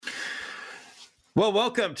Well,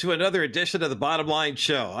 welcome to another edition of the Bottom Line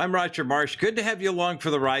Show. I'm Roger Marsh. Good to have you along for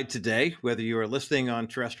the ride today, whether you are listening on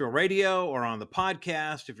terrestrial radio or on the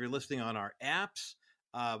podcast. If you're listening on our apps,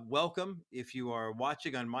 welcome. If you are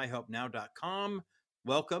watching on myhopenow.com,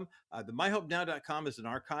 welcome. The myhopenow.com is an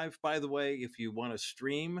archive, by the way. If you want to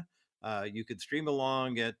stream, you could stream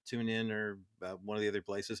along at TuneIn or one of the other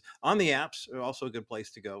places. On the apps are also a good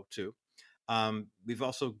place to go, too. We've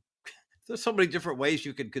also there's so many different ways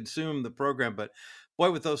you can consume the program, but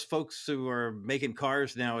boy, with those folks who are making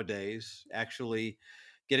cars nowadays, actually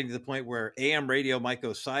getting to the point where AM radio might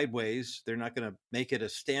go sideways, they're not going to make it a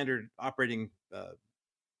standard operating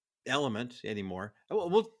element anymore.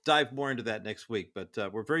 We'll dive more into that next week, but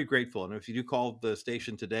we're very grateful. And if you do call the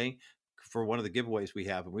station today for one of the giveaways we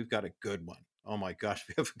have, and we've got a good one. Oh my gosh,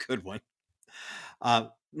 we have a good one.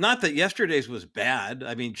 Not that yesterday's was bad.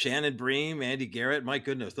 I mean, Shannon Bream, Andy Garrett, my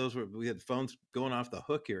goodness, we had phones going off the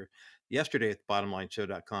hook here yesterday at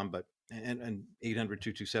bottomlineshow.com, but and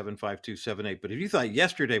 800-227-5278. But if you thought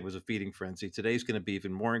yesterday was a feeding frenzy, today's going to be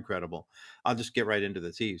even more incredible. I'll just get right into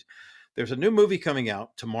the tease. There's a new movie coming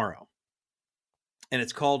out tomorrow, and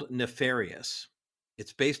it's called Nefarious.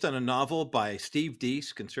 It's based on a novel by Steve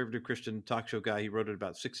Deese, conservative Christian talk show guy. He wrote it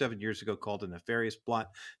about 6-7 years ago called The Nefarious Plot.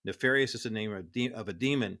 Nefarious is the name of a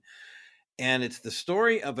demon. And it's the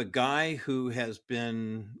story of a guy who has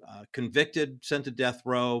been convicted, sent to death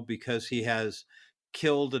row because he has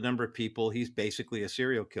killed a number of people. He's basically a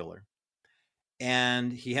serial killer.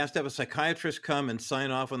 And he has to have a psychiatrist come and sign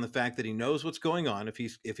off on the fact that he knows what's going on. If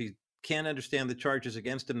he can't understand the charges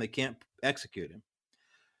against him, they can't execute him.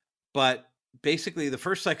 But basically, the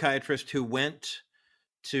first psychiatrist who went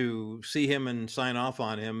to see him and sign off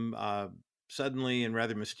on him suddenly and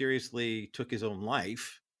rather mysteriously took his own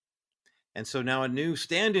life. And so now a new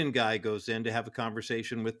stand-in guy goes in to have a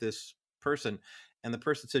conversation with this person. And the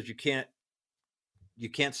person says, you can't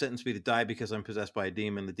sentence me to die because I'm possessed by a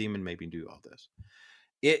demon. The demon made me do all this.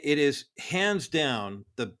 It is hands down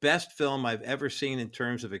the best film I've ever seen in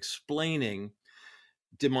terms of explaining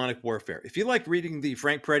demonic warfare. If you like reading the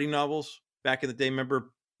Frank Peretti novels back in the day,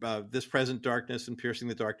 remember This Present Darkness and Piercing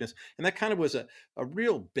the Darkness? And that kind of was a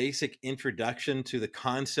real basic introduction to the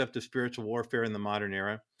concept of spiritual warfare in the modern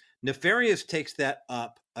era. Nefarious takes that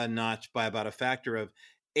up a notch by about a factor of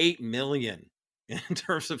 8 million in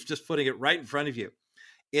terms of just putting it right in front of you.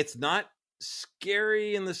 It's not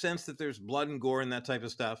scary in the sense that there's blood and gore and that type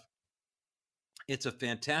of stuff. It's a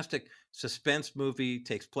fantastic suspense movie,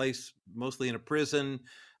 takes place mostly in a prison.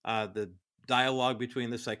 The dialogue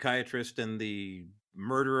between the psychiatrist and the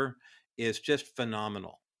murderer is just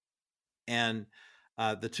phenomenal. And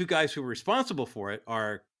the two guys who were responsible for it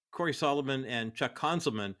are Cary Solomon and Chuck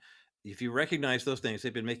Konzelman. If you recognize those names,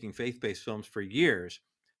 they've been making faith-based films for years,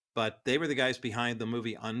 but they were the guys behind the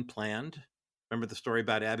movie Unplanned. Remember the story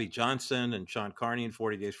about Abby Johnson and Sean Carney in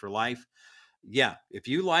 40 Days for Life? Yeah, if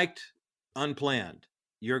you liked Unplanned,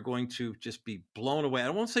 you're going to just be blown away. I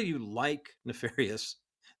won't say you like Nefarious,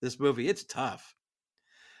 this movie. It's tough.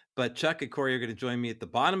 But Chuck and Cary are going to join me at the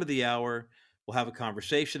bottom of the hour. We'll have a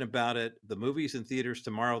conversation about it. The movie's in theaters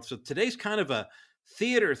tomorrow. So today's kind of a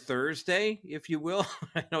theater Thursday, if you will.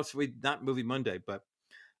 I know it's not Movie Monday, but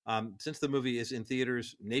since the movie is in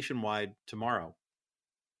theaters nationwide tomorrow,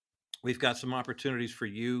 we've got some opportunities for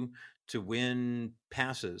you to win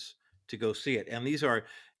passes to go see it. And these are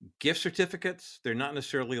gift certificates. They're not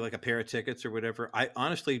necessarily like a pair of tickets or whatever. I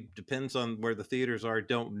honestly, depends on where the theaters are,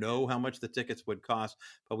 don't know how much the tickets would cost,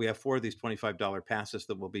 but we have 4 of these $25 passes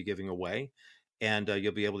that we'll be giving away. And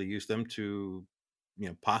you'll be able to use them to,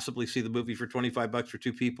 possibly see the movie for $25 for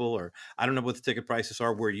 2 people, or I don't know what the ticket prices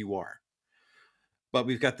are where you are. But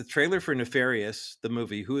we've got the trailer for Nefarious, the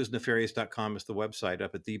movie. Whoisnefarious.com is the website,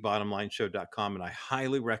 up at thebottomlineshow.com. And I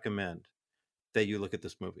highly recommend that you look at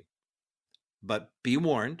this movie. But be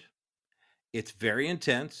warned, it's very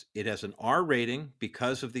intense. It has an R rating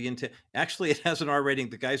because of the intent. Actually, it has an R rating.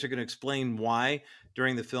 The guys are going to explain why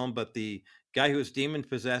during the film. But the guy who is demon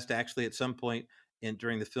possessed, actually, at some point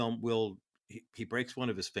during the film, he breaks one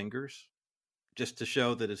of his fingers just to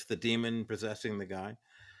show that it's the demon possessing the guy.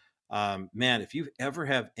 Man, if you ever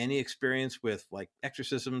have any experience with like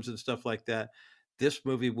exorcisms and stuff like that, this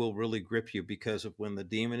movie will really grip you because of when the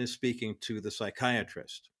demon is speaking to the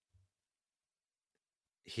psychiatrist.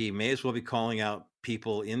 He may as well be calling out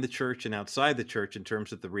people in the church and outside the church in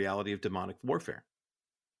terms of the reality of demonic warfare.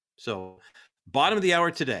 So, bottom of the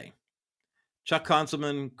hour today, Chuck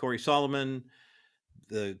Konzelman, Cary Solomon,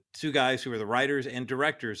 the two guys who are the writers and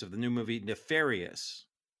directors of the new movie Nefarious,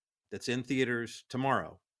 that's in theaters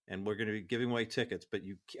tomorrow. and we're going to be giving away tickets. But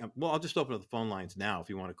you can't, well, I'll just open up the phone lines now if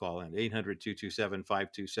you want to call in.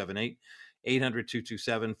 800-227-5278,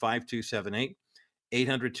 800-227-5278.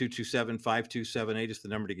 800-227-5278 is the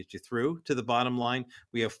number to get you through to the bottom line.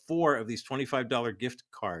 We have 4 of these $25 gift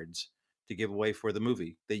cards to give away for the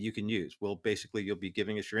movie that you can use. You'll be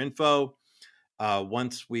giving us your info.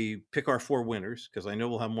 Once we pick our 4 winners, because I know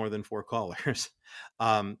we'll have more than 4 callers,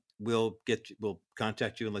 we'll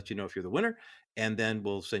contact you and let you know if you're the winner, and then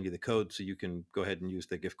we'll send you the code so you can go ahead and use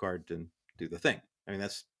the gift card and do the thing. I mean,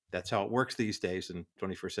 that's how it works these days in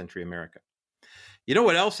 21st century America. You know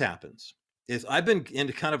what else happens is I've been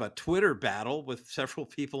into kind of a Twitter battle with several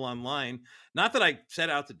people online. Not that I set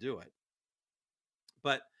out to do it,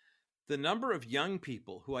 but the number of young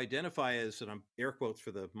people who identify as, and I'm air quotes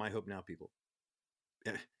for the My Hope Now people,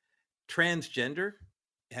 transgender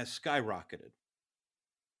has skyrocketed.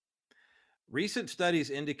 Recent studies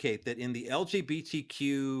indicate that in the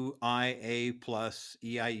LGBTQIA plus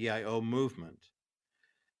EIEIO movement,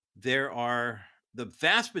 there are the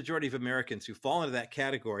vast majority of Americans who fall into that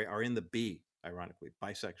category are in the B, ironically,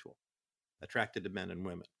 bisexual, attracted to men and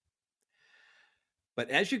women. But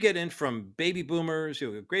as you get in from baby boomers,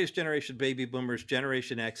 greatest generation baby boomers,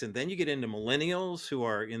 Generation X, and then you get into millennials who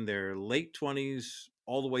are in their late 20s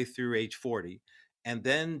all the way through age 40, and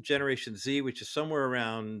then Generation Z, which is somewhere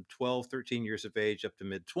around 12, 13 years of age up to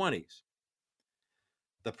mid-20s.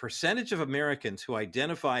 The percentage of Americans who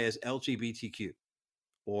identify as LGBTQ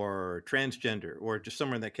or transgender or just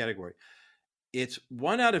somewhere in that category, it's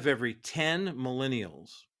 1 out of every 10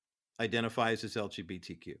 millennials identifies as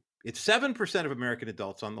LGBTQ. It's 7% of American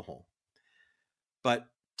adults on the whole, but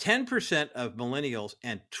 10% of millennials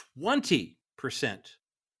and 20%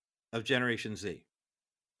 of Generation Z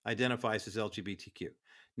identifies as LGBTQ.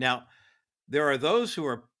 Now, there are those who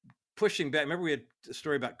are pushing back. Remember, we had a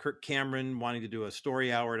story about Kirk Cameron wanting to do a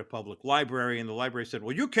story hour at a public library, and the library said,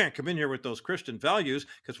 well, you can't come in here with those Christian values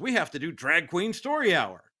because we have to do drag queen story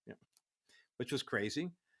hour, which was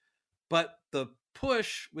crazy. But the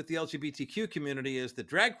push with the LGBTQ community is that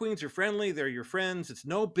drag queens are friendly. They're your friends. It's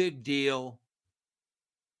no big deal.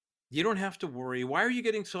 You don't have to worry. Why are you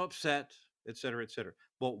getting so upset? Et cetera, et cetera.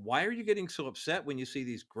 Well, why are you getting so upset when you see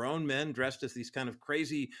these grown men dressed as these kind of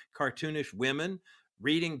crazy cartoonish women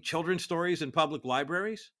reading children's stories in public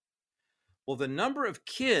libraries? Well, the number of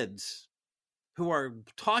kids who are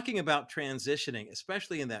talking about transitioning,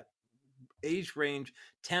 especially in that age range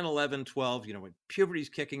 10, 11, 12, when puberty's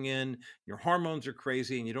kicking in, your hormones are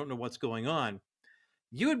crazy and you don't know what's going on,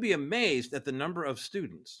 you would be amazed at the number of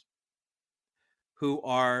students who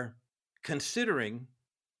are considering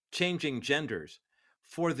changing genders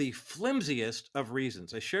for the flimsiest of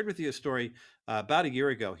reasons. I shared with you a story about a year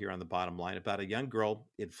ago here on the bottom line about a young girl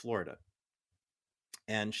in Florida.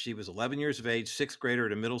 And she was 11 years of age, 6th grader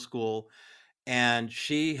at a middle school. And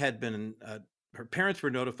she had been, her parents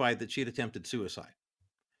were notified that she had attempted suicide.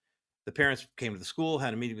 The parents came to the school,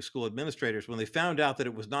 had a meeting with school administrators. When they found out that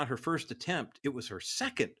it was not her first attempt, it was her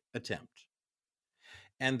second attempt.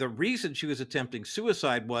 And the reason she was attempting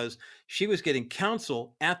suicide was she was getting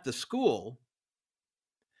counsel at the school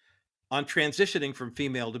on transitioning from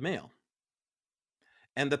female to male.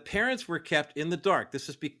 And the parents were kept in the dark. This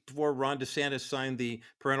is before Ron DeSantis signed the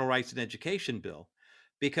Parental Rights and Education bill,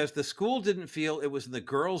 because the school didn't feel it was in the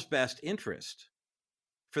girl's best interest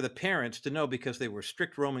for the parents to know, because they were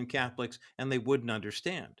strict Roman Catholics and they wouldn't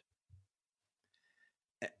understand.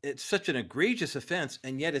 It's such an egregious offense,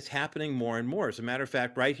 and yet it's happening more and more. As a matter of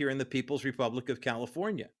fact, right here in the People's Republic of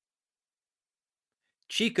California,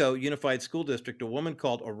 Chico Unified School District, a woman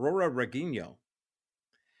called Aurora Reguino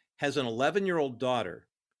has an 11-year-old daughter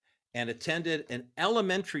and attended an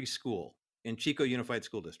elementary school in Chico Unified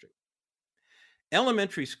School District.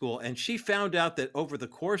 Elementary school, and she found out that over the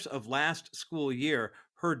course of last school year,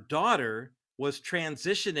 her daughter was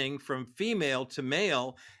transitioning from female to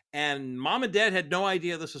male, and mom and dad had no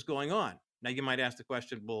idea this was going on. Now you might ask the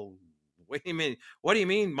question, well, what do you mean? What do you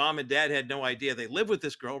mean mom and dad had no idea? They live with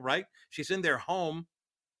this girl, right? She's in their home.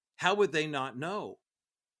 How would they not know?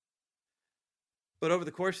 But over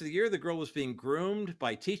the course of the year, the girl was being groomed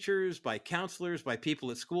by teachers, by counselors, by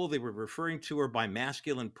people at school. They were referring to her by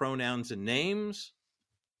masculine pronouns and names.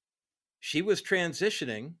 She was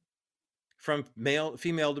transitioning from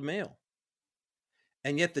female to male.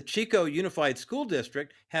 And yet the Chico Unified School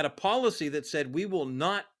District had a policy that said, we will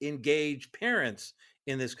not engage parents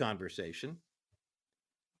in this conversation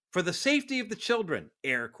for the safety of the children,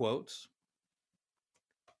 air quotes.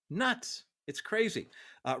 Nuts. It's crazy.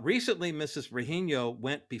 Recently, Mrs. Reguino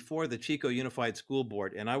went before the Chico Unified School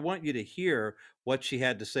Board, and I want you to hear what she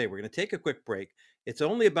had to say. We're going to take a quick break. It's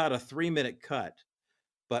only about a 3-minute cut,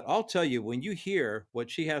 But I'll tell you, when you hear what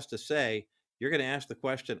she has to say, you're going to ask the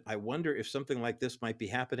question, I wonder if something like this might be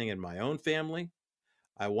happening in my own family.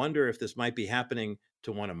 I wonder if this might be happening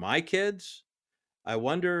to one of my kids. I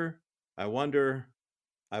wonder, I wonder,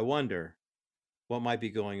 I wonder what might be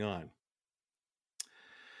going on.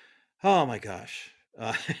 Oh my gosh.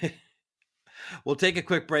 We'll take a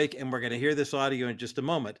quick break and we're going to hear this audio in just a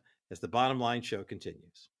moment as the Bottom Line Show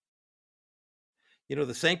continues. You know,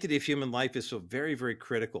 the sanctity of human life is so very, very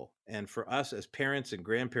critical. And for us as parents and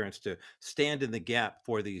grandparents to stand in the gap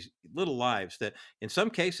for these little lives that in some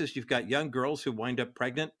cases you've got young girls who wind up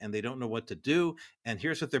pregnant and they don't know what to do. And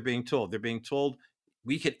here's what they're being told. They're being told,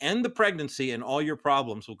 we can end the pregnancy and all your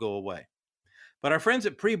problems will go away. But our friends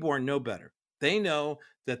at Preborn know better. They know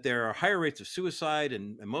that there are higher rates of suicide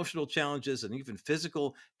and emotional challenges and even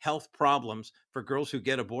physical health problems for girls who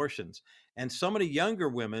get abortions. And so many younger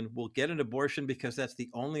women will get an abortion because that's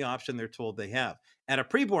the only option they're told they have. At a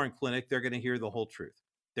preborn clinic, they're going to hear the whole truth.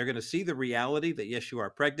 They're going to see the reality that, yes, you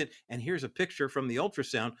are pregnant. And here's a picture from the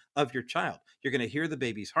ultrasound of your child. You're going to hear the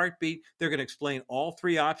baby's heartbeat. They're going to explain all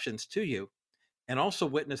three options to you and also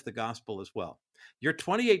witness the gospel as well. Your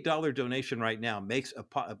 $28 donation right now makes an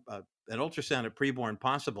ultrasound at preborn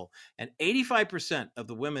possible. And 85% of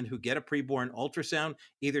the women who get a preborn ultrasound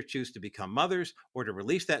either choose to become mothers or to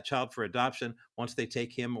release that child for adoption once they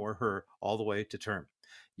take him or her all the way to term.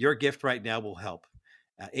 Your gift right now will help.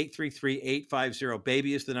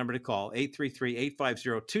 833-850-BABY is the number to call,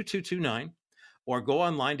 833-850-2229. Or go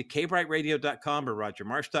online to kbrightradio.com or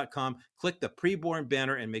rogermarsh.com, click the Preborn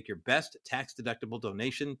banner and make your best tax-deductible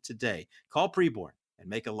donation today. Call Preborn and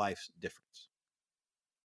make a life's difference.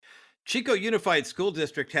 Chico Unified School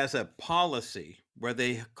District has a policy where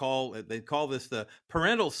they call this the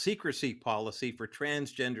parental secrecy policy for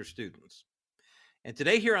transgender students. And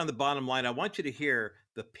today here on the Bottom Line, I want you to hear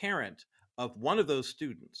the parent of one of those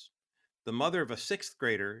students, the mother of a sixth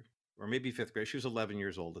grader, or maybe fifth grade. She was 11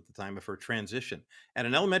 years old at the time of her transition. At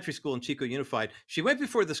an elementary school in Chico Unified, she went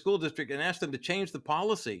before the school district and asked them to change the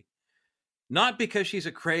policy, not because she's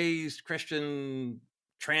a crazed Christian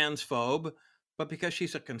transphobe, but because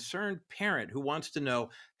she's a concerned parent who wants to know,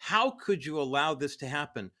 how could you allow this to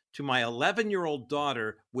happen to my 11-year-old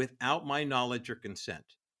daughter without my knowledge or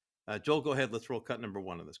consent? Joel, go ahead. Let's roll cut number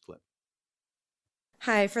 1 of this clip.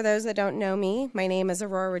 Hi, for those that don't know me, my name is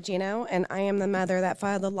Aurora Regino, and I am the mother that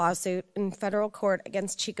filed the lawsuit in federal court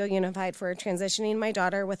against Chico Unified for transitioning my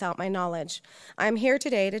daughter without my knowledge. I'm here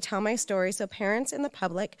today to tell my story so parents and the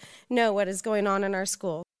public know what is going on in our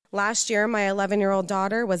school. Last year, my 11-year-old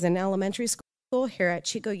daughter was in elementary school here at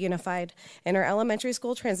Chico Unified, and her elementary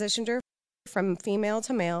school transitioned her from female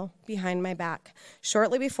to male behind my back.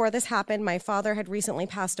 Shortly before this happened, my father had recently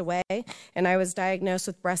passed away, and I was diagnosed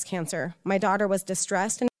with breast cancer. My daughter was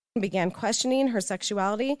distressed and began questioning her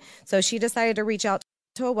sexuality, so she decided to reach out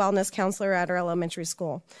to a wellness counselor at her elementary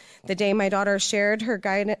school. The day my daughter shared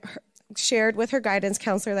with her guidance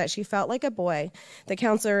counselor that she felt like a boy, the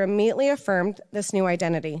counselor immediately affirmed this new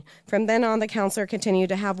identity. From then on, the counselor continued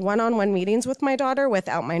to have one-on-one meetings with my daughter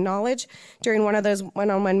without my knowledge. During one of those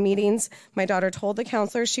one-on-one meetings, my daughter told the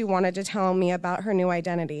counselor she wanted to tell me about her new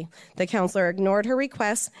identity. The counselor ignored her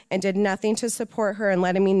requests and did nothing to support her in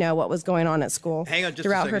letting me know what was going on at school. Hang on just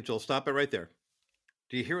a second, Joel. Stop it right there.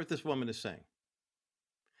 Do you hear what this woman is saying?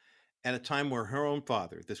 At a time where her own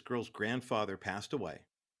father, this girl's grandfather, passed away,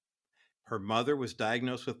 her mother was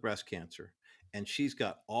diagnosed with breast cancer, and she's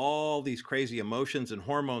got all these crazy emotions and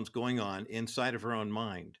hormones going on inside of her own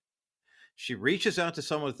mind. She reaches out to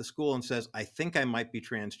someone at the school and says, I think I might be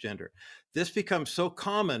transgender. This becomes so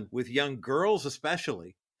common with young girls,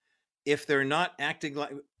 especially if they're not acting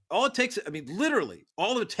like, all it takes, I mean, literally,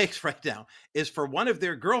 all it takes right now is for one of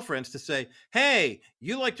their girlfriends to say, hey,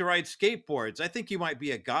 you like to ride skateboards. I think you might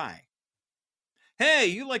be a guy. Hey,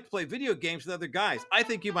 you like to play video games with other guys. I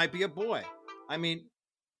think you might be a boy. I mean,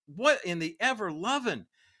 what in the ever-loving?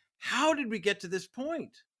 How did we get to this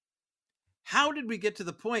point? How did we get to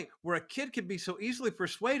the point where a kid can be so easily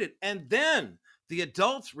persuaded and then the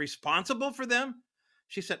adults responsible for them?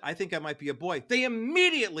 She said, I think I might be a boy. They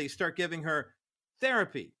immediately start giving her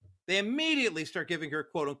therapy. They immediately start giving her,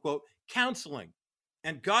 quote unquote, counseling.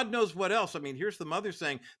 And God knows what else. I mean, here's the mother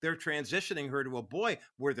saying they're transitioning her to a boy.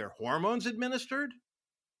 Were their hormones administered?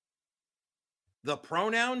 The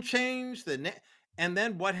pronoun change? And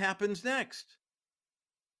then what happens next?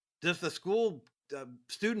 Does the school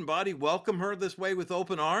student body welcome her this way with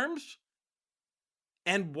open arms?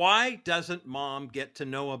 And why doesn't mom get to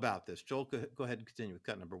know about this? Joel, go ahead and continue with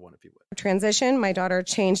cut number 1, if you would. Transition, my daughter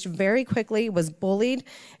changed very quickly, was bullied,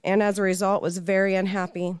 and as a result was very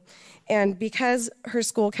unhappy. And because her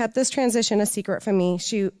school kept this transition a secret from me,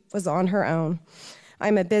 she was on her own.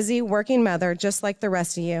 I'm a busy working mother just like the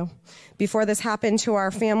rest of you. Before this happened to our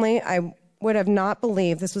family, I would have not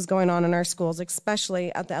believed this was going on in our schools,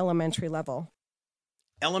 especially at the elementary level.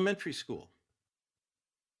 Elementary school,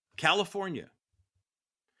 California.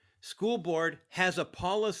 School board has a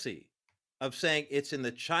policy of saying it's in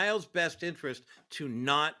the child's best interest to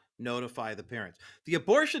not notify the parents. The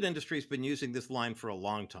abortion industry has been using this line for a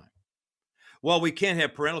long time. Well, we can't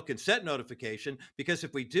have parental consent notification because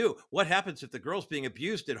if we do, what happens if the girl's being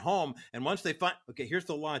abused at home? And once they find, okay, here's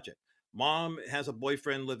the logic. Mom has a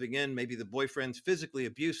boyfriend living in, maybe the boyfriend's physically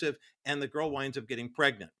abusive, and the girl winds up getting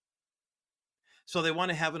pregnant. So they want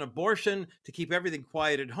to have an abortion to keep everything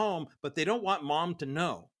quiet at home, but they don't want mom to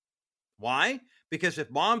know. Why? Because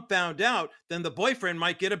if mom found out, then the boyfriend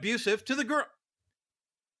might get abusive to the girl.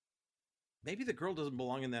 Maybe the girl doesn't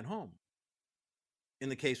belong in that home in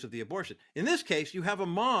the case of the abortion. In this case, you have a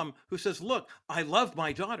mom who says, look, I love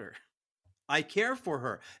my daughter. I care for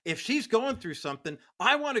her. If she's going through something,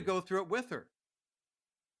 I want to go through it with her.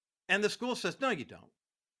 And the school says, no, you don't.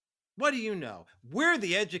 What do you know? We're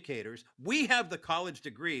the educators. We have the college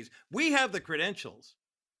degrees. We have the credentials.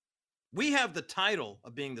 We have the title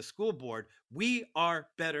of being the school board. We are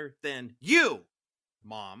better than you,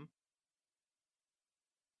 mom.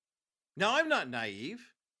 Now, I'm not naive.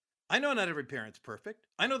 I know not every parent's perfect.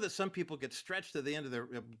 I know that some people get stretched to the end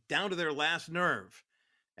of down to their last nerve.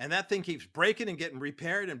 And that thing keeps breaking and getting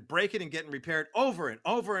repaired and breaking and getting repaired over and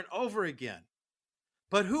over and over again.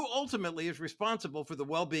 But who ultimately is responsible for the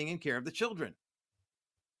well-being and care of the children?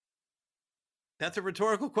 That's a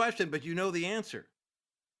rhetorical question, but you know the answer.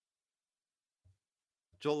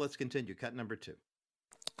 Joel, let's continue. Cut number 2.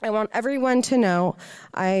 I want everyone to know,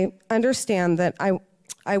 I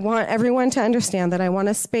want everyone to understand that I want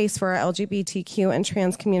a space for our LGBTQ and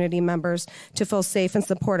trans community members to feel safe and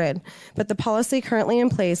supported. But the policy currently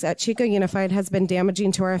in place at Chico Unified has been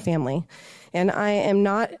damaging to our family. And I am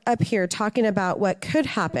not up here talking about what could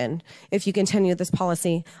happen if you continue this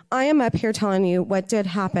policy. I am up here telling you what did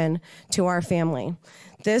happen to our family.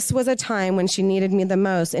 This was a time when she needed me the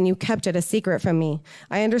most, and you kept it a secret from me.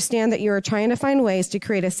 I understand that you are trying to find ways to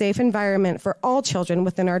create a safe environment for all children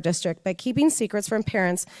within our district, but keeping secrets from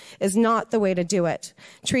parents is not the way to do it.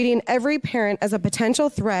 Treating every parent as a potential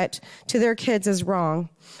threat to their kids is wrong.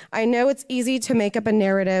 I know it's easy to make up a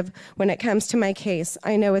narrative when it comes to my case.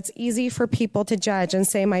 I know it's easy for people to judge and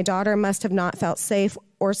say my daughter must have not felt safe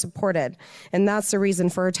or supported, and that's the reason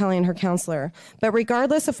for her telling her counselor. But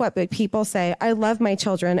regardless of what people say, I love my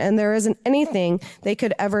children, and there isn't anything they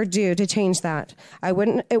could ever do to change that. It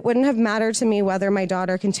wouldn't have mattered to me whether my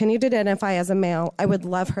daughter continued to identify as a male. I would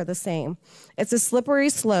love her the same. It's a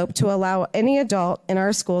slippery slope to allow any adult in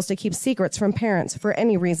our schools to keep secrets from parents for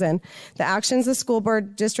any reason. The actions the school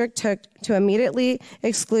board district took to immediately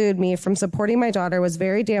exclude me from supporting my daughter was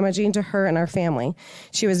very damaging to her and our family.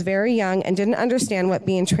 She was very young and didn't understand what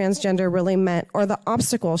being transgender really meant or the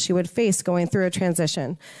obstacles she would face going through a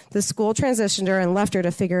transition. The school transitioned her and left her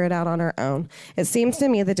to figure it out on her own. It seems to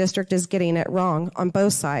me the district is getting it wrong on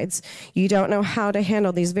both sides. You don't know how to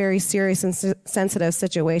handle these very serious and sensitive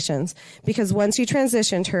situations because once you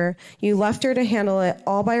transitioned her, you left her to handle it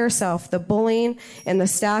all by herself, the bullying and the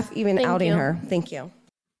staff even outing her. Thank you.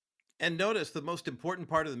 And notice the most important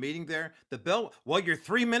part of the meeting there, the bell. Well, your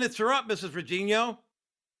 3 minutes are up, Mrs. Regino.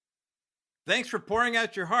 Thanks for pouring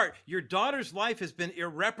out your heart. Your daughter's life has been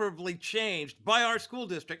irreparably changed by our school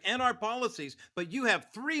district and our policies, but you have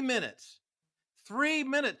 3 minutes. 3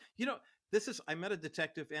 minutes. You know, I met a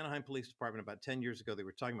detective, Anaheim Police Department, about 10 years ago. They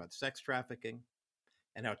were talking about sex trafficking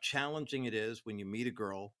and how challenging it is when you meet a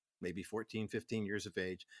girl, maybe 14, 15 years of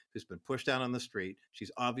age, who's been pushed out on the street.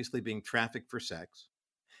 She's obviously being trafficked for sex.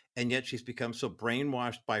 And yet she's become so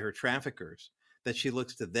brainwashed by her traffickers that she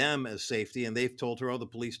looks to them as safety. And they've told her, oh, the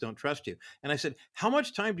police don't trust you. And I said, how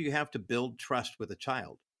much time do you have to build trust with a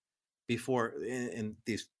child before, and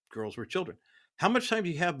these girls were children, how much time do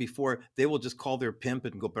you have before they will just call their pimp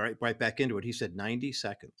and go right back into it? He said 90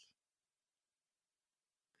 seconds.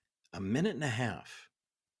 A minute and a half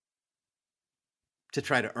to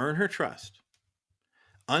try to earn her trust,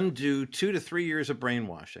 undo 2 to 3 years of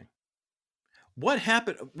brainwashing. What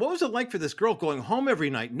happened? What was it like for this girl going home every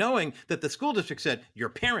night knowing that the school district said, your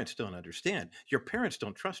parents don't understand, your parents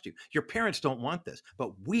don't trust you, your parents don't want this,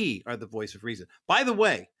 but we are the voice of reason. By the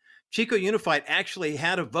way, Chico Unified actually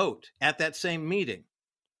had a vote at that same meeting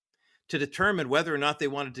to determine whether or not they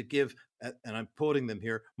wanted to give and I'm quoting them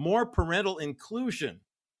here, more parental inclusion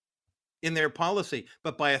in their policy.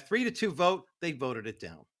 But by a 3-2 vote, they voted it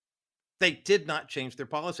down. They did not change their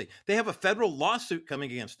policy. They have a federal lawsuit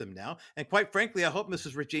coming against them now. And quite frankly, I hope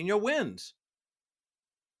Mrs. Regina wins.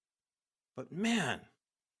 But man,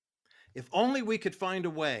 if only we could find a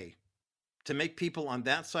way to make people on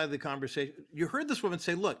that side of the conversation. You heard this woman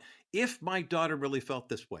say, look, if my daughter really felt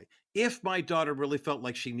this way, if my daughter really felt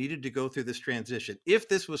like she needed to go through this transition, if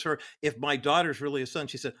this was her, if my daughter's really a son,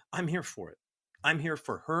 she said, I'm here for it. I'm here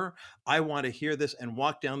for her. I want to hear this and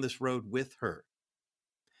walk down this road with her.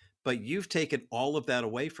 But you've taken all of that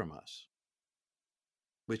away from us,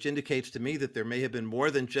 which indicates to me that there may have been more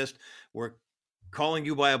than just we're calling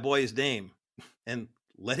you by a boy's name and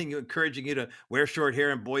encouraging you to wear short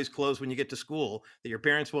hair and boys' clothes when you get to school that your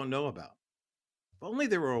parents won't know about. If only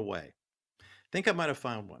there were a way. I think I might have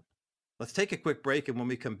found one. Let's take a quick break, and when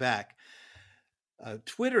we come back, a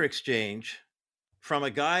Twitter exchange from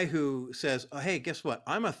a guy who says, oh, hey, guess what?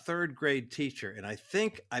 I'm a third grade teacher, and I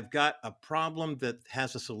think I've got a problem that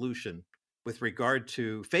has a solution with regard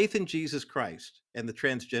to faith in Jesus Christ and the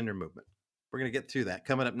transgender movement. We're going to get through that.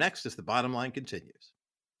 Coming up next as the bottom line continues.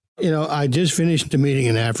 I just finished a meeting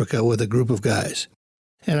in Africa with a group of guys.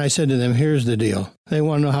 And I said to them, here's the deal. They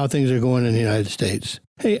want to know how things are going in the United States.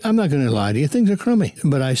 Hey, I'm not going to lie to you. Things are crummy.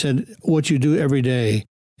 But I said, what you do every day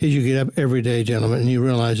is you get up every day, gentlemen, and you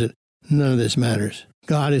realize that none of this matters.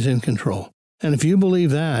 God is in control. And if you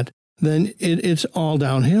believe that, then it's all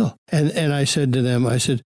downhill. And I said to them,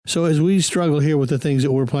 so as we struggle here with the things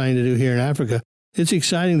that we're planning to do here in Africa, it's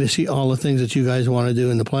exciting to see all the things that you guys want to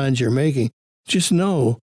do and the plans you're making. Just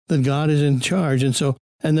know that God is in charge. And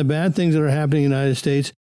the bad things that are happening in the United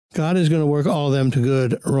States, God is going to work all of them to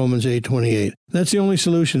good, Romans 8:28. That's the only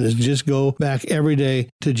solution, is just go back every day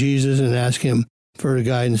to Jesus and ask him for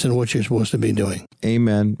guidance in what you're supposed to be doing.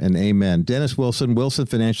 Amen and amen. Dennis Wilson, Wilson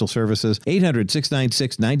Financial Services,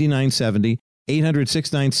 800-696-9970,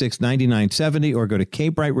 800-696-9970, or go to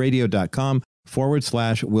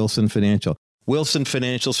kbrightradio.com/Wilson Financial. Wilson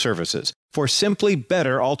Financial Services, for simply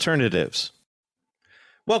better alternatives.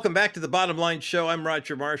 Welcome back to the Bottom Line Show. I'm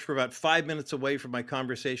Roger Marsh. We're about 5 minutes away from my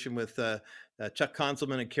conversation with Chuck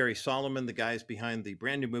Konzelman and Cary Solomon, the guys behind the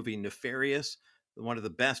brand new movie Nefarious, one of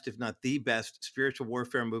the best, if not the best, spiritual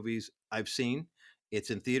warfare movies I've seen.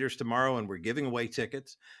 It's in theaters tomorrow, and we're giving away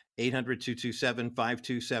tickets.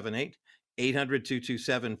 800-227-5278,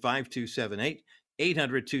 800-227-5278,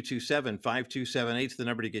 800-227-5278 is the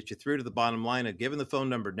number to get you through to the bottom line. I've given the phone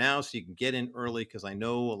number now so you can get in early, because I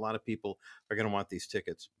know a lot of people are going to want these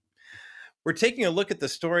tickets. We're taking a look at the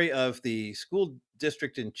story of the school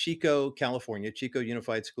district in Chico, California, Chico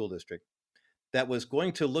Unified School District, that was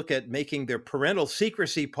going to look at making their parental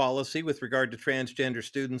secrecy policy with regard to transgender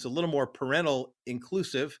students a little more parental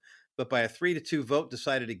inclusive, but by a 3-2 vote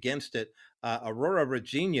decided against it. Aurora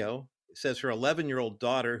Regino says her 11-year-old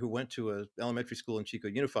daughter, who went to an elementary school in Chico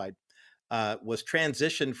Unified, was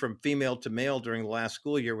transitioned from female to male during the last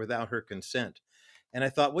school year without her consent. And I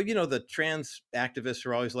thought, well, the trans activists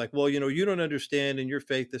are always like, well, you don't understand in your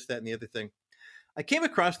faith, this, that, and the other thing. I came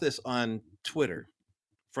across this on Twitter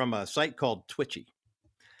from a site called Twitchy.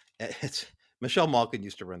 It's Michelle Malkin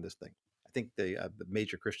used to run this thing. I think the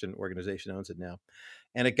major Christian organization owns it now.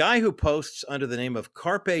 And a guy who posts under the name of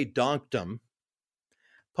Carpe Donctum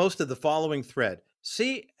posted the following thread.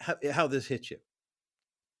 See how this hits you.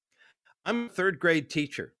 I'm a third grade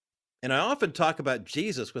teacher, and I often talk about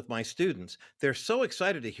Jesus with my students. They're so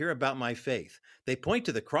excited to hear about my faith. They point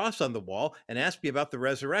to the cross on the wall and ask me about the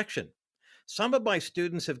resurrection. Some of my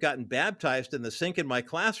students have gotten baptized in the sink in my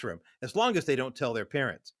classroom, as long as they don't tell their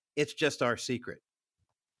parents. It's just our secret.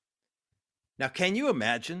 Now, can you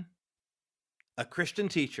imagine a Christian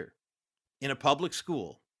teacher in a public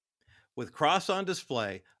school with cross on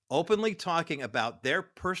display, openly talking about their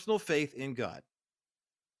personal faith in God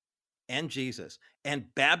and Jesus,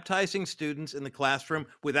 and baptizing students in the classroom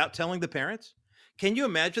without telling the parents? Can you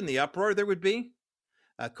imagine the uproar there would be?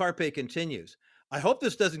 Carpe continues, I hope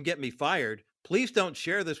this doesn't get me fired. Please don't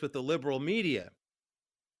share this with the liberal media.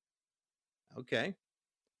 Okay.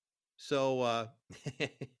 So,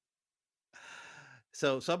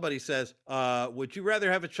 so somebody says, would you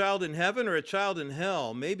rather have a child in heaven or a child in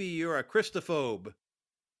hell? Maybe you're a Christophobe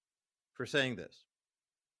for saying this.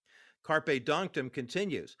 Carpe Donctum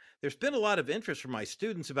continues, there's been a lot of interest from my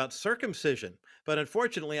students about circumcision, but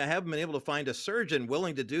unfortunately I haven't been able to find a surgeon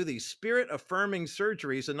willing to do these spirit-affirming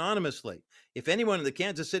surgeries anonymously. If anyone in the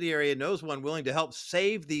Kansas City area knows one willing to help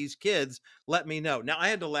save these kids, let me know. Now, I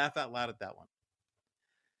had to laugh out loud at that one.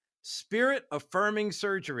 Spirit-affirming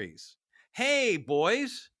surgeries. Hey,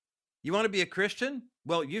 boys, you want to be a Christian?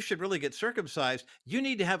 well, you should really get circumcised. You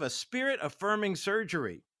need to have a spirit-affirming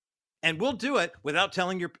surgery. And we'll do it without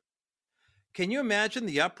telling your... Can you imagine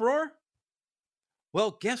the uproar?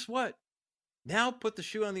 Well, guess what? Now put the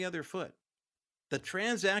shoe on the other foot. The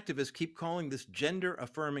trans activists keep calling this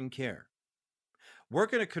gender-affirming care. We're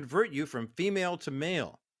going to convert you from female to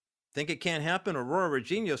male. Think it can't happen? Aurora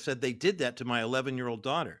Regino said they did that to my 11-year-old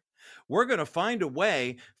daughter. We're going to find a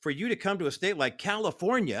way for you to come to a state like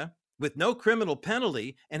California with no criminal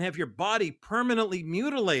penalty and have your body permanently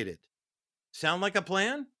mutilated. Sound like a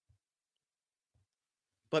plan?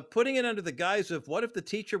 But putting it under the guise of, what if the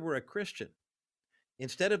teacher were a Christian?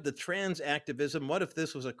 Instead of the trans activism, what if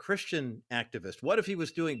this was a Christian activist? What if he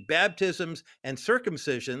was doing baptisms and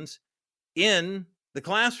circumcisions in the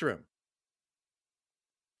classroom?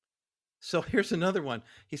 So here's another one.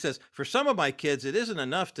 He says, for some of my kids, it isn't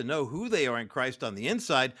enough to know who they are in Christ on the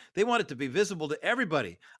inside. They want it to be visible to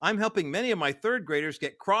everybody. I'm helping many of my third graders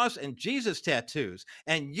get cross and Jesus tattoos,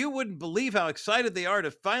 and you wouldn't believe how excited they are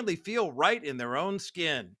to finally feel right in their own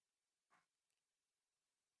skin.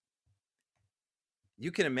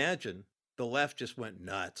 You can imagine the left just went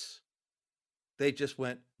nuts. They just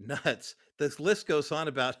went nuts. This list goes on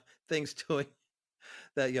about things doing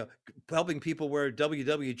that, helping people wear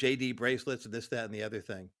WWJD bracelets and this, that, and the other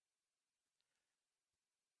thing.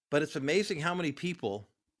 But it's amazing how many people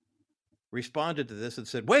responded to this and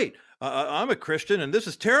said, wait, I'm a Christian and this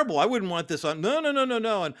is terrible. I wouldn't want this on. No.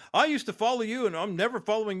 And I used to follow you and I'm never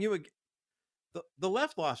following you again. The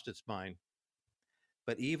left lost its mind,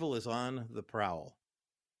 but evil is on the prowl.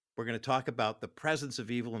 We're going to talk about the presence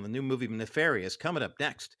of evil in the new movie Nefarious coming up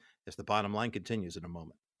next as the bottom line continues in a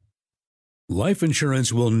moment. Life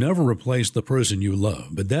insurance will never replace the person you love,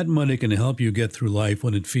 but that money can help you get through life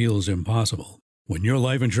when it feels impossible. When your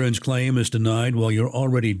life insurance claim is denied while you're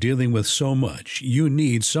already dealing with so much, you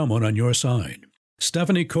need someone on your side.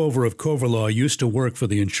 Stephanie Cover of Cover Law used to work for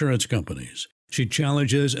the insurance companies. She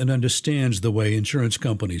challenges and understands the way insurance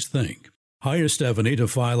companies think. Hire Stephanie to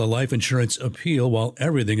file a life insurance appeal while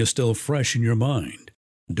everything is still fresh in your mind.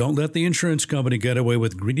 Don't let the insurance company get away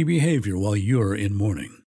with greedy behavior while you're in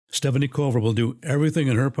mourning. Stephanie Cover will do everything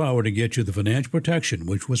in her power to get you the financial protection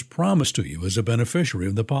which was promised to you as a beneficiary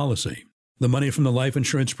of the policy. The money from the life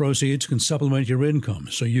insurance proceeds can supplement your income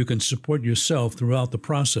so you can support yourself throughout the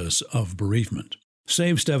process of bereavement.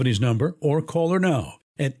 Save Stephanie's number or call her now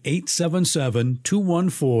at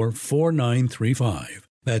 877-214-4935.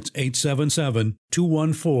 That's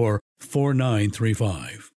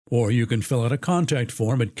 877-214-4935. Or you can fill out a contact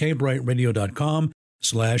form at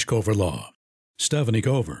kbrightradio.com/coverlaw. Stephanie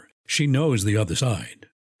Cover. She knows the other side.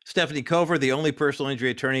 Stephanie Cover, the only personal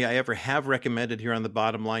injury attorney I ever have recommended here on the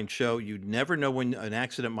Bottom Line Show. You never know when an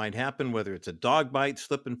accident might happen, whether it's a dog bite,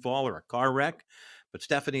 slip and fall, or a car wreck. But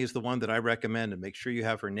Stephanie is the one that I recommend, and make sure you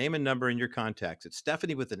have her name and number in your contacts. It's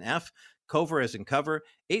Stephanie with an F, Cover as in cover,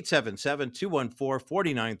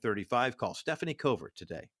 877-214-4935. Call Stephanie Cover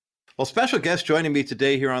today. Well, special guest joining me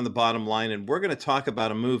today here on the Bottom Line, and we're going to talk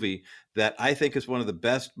about a movie that I think is one of the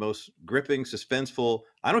best, most gripping, suspenseful,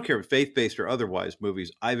 I don't care if faith-based or otherwise,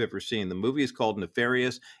 movies I've ever seen. The movie is called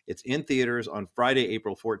Nefarious. It's in theaters on Friday,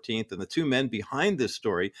 April 14th, and the two men behind this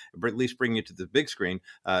story, or at least bringing it to the big screen,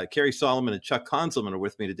 Cary Solomon and Chuck Konzelman are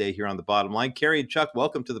with me today here on the Bottom Line. Cary and Chuck,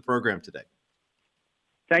 welcome to the program today.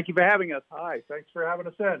 Thank you for having us. Hi, thanks for having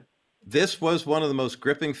us in. This was one of the most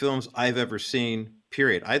gripping films I've ever seen,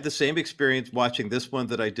 period. I had the same experience watching this one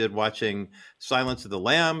that I did watching Silence of the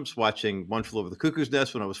Lambs, watching One Flew Over the Cuckoo's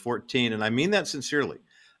Nest when I was 14, and I mean that sincerely.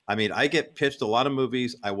 I mean, I get pitched a lot of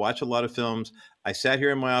movies. I watch a lot of films. I sat here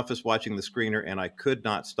in my office watching the screener, and I could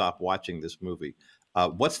not stop watching this movie.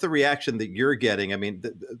 What's the reaction that you're getting? I mean,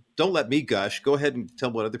 don't let me gush. Go ahead and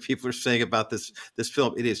tell what other people are saying about this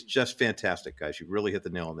film. It is just fantastic, guys. You really hit the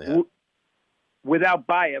nail on the head. Without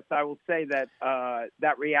bias, I will say that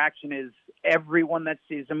that reaction is everyone that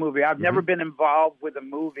sees the movie. I've never been involved with a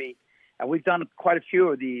movie, and we've done quite a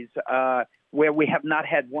few of these, where we have not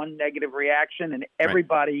had one negative reaction, and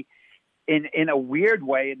everybody, in a weird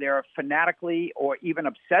way, they're fanatically or even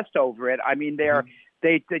obsessed over it. I mean,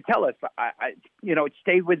 they tell us, it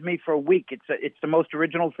stayed with me for a week. It's the most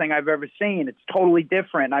original thing I've ever seen. It's totally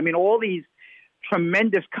different. I mean, all these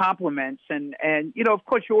tremendous compliments, and of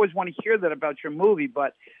course you always want to hear that about your movie,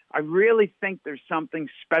 but I really think there's something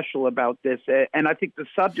special about this, and I think the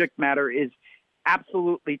subject matter is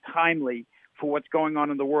absolutely timely for what's going on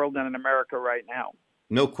in the world and in America right now.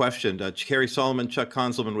 No question. Cary Solomon, Chuck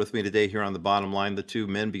Konzelman with me today here on The Bottom Line, the two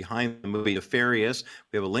men behind the movie Nefarious.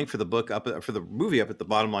 We have a link for the book for the movie up at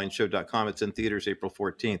thebottomlineshow.com. It's in theaters April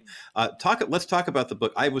 14th. Let's talk about the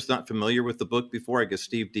book. I was not familiar with the book before. I guess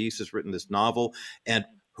Steve Deese has written this novel. And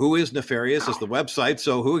who is Nefarious is the website.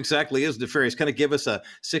 So who exactly is Nefarious? Kind of give us a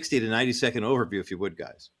 60 to 90 second overview, if you would,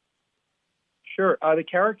 guys. Sure. The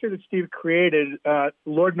character that Steve created,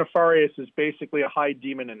 Lord Nefarious, is basically a high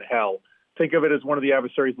demon in hell. Think of it as one of the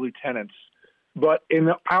adversary's lieutenants. But in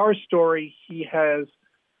our story, he has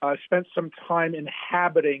spent some time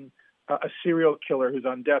inhabiting a serial killer who's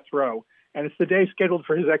on death row, and it's the day scheduled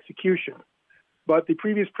for his execution. But the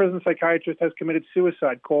previous prison psychiatrist has committed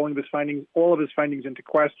suicide, calling all of his findings into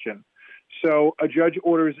question. So a judge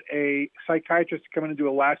orders a psychiatrist to come in and do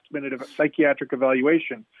a last-minute psychiatric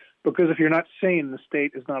evaluation, because if you're not sane, the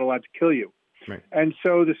state is not allowed to kill you. Right. And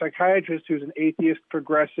so the psychiatrist, who's an atheist,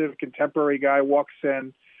 progressive, contemporary guy, walks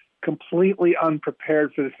in completely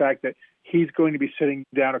unprepared for the fact that he's going to be sitting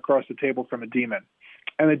down across the table from a demon.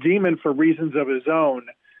 And the demon, for reasons of his own,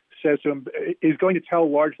 says to him, is going to tell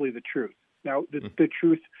largely the truth. Now, the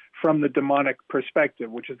truth from the demonic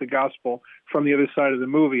perspective, which is the gospel from the other side of the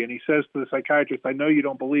movie. And he says to the psychiatrist, I know you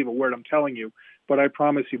don't believe a word I'm telling you, but I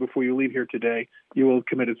promise you before you leave here today, you will have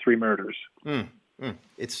committed 3 murders.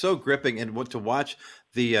 It's so gripping, and to watch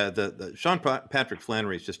the Sean Patrick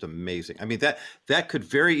Flannery is just amazing. I mean, that could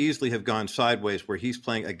very easily have gone sideways, where he's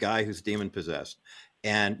playing a guy who's demon possessed,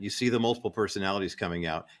 and you see the multiple personalities coming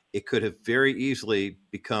out. It could have very easily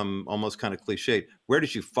become almost kind of cliched. Where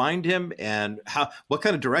did you find him, and what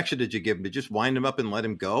kind of direction did you give him? Did you just wind him up and let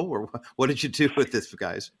him go, or what did you do with this,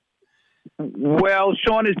 guys? Well,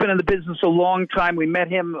 Sean has been in the business a long time. We met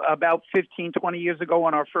him about 15, 20 years ago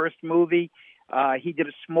on our first movie. He did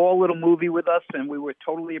a small little movie with us, and we were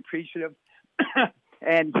totally appreciative.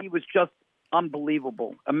 And he was just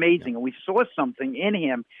unbelievable, amazing. And we saw something in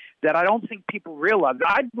him that I don't think people realize.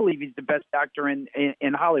 I believe he's the best actor in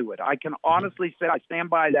Hollywood. I can honestly say I stand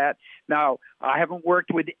by that. Now, I haven't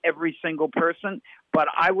worked with every single person, but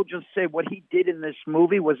I will just say what he did in this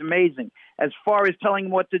movie was amazing. As far as telling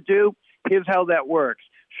him what to do, here's how that works.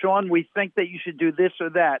 Sean, we think that you should do this or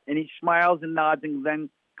that. And he smiles and nods and then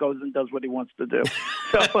goes and does what he wants to do.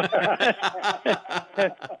 So,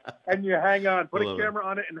 and you hang on, put a camera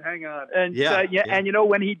on it and hang on. And and you know,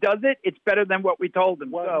 when he does it, it's better than what we told him.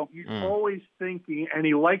 Well, so he's always thinking, and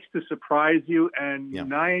he likes to surprise you, and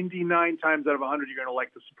 99 times out of 100, you're going to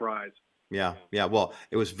like the surprise. Yeah. Well,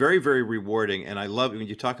 it was very, very rewarding. And I love when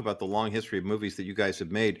you talk about the long history of movies that you guys have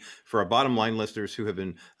made. For our bottom line listeners who have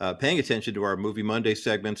been paying attention to our Movie Monday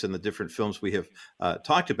segments and the different films we have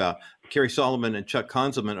talked about, Cary Solomon and Chuck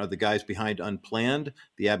Konzelman are the guys behind Unplanned,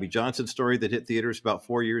 the Abby Johnson story that hit theaters about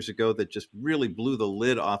 4 years ago that just really blew the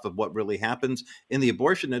lid off of what really happens in the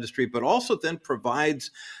abortion industry, but also then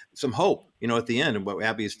provides some hope, at the end, and what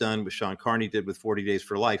Abby's done, what Sean Carney did with 40 Days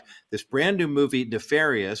for Life. This brand new movie,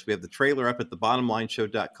 Nefarious, we have the trailer up at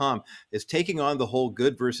thebottomlineshow.com, is taking on the whole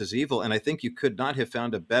good versus evil, and I think you could not have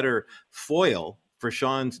found a better foil for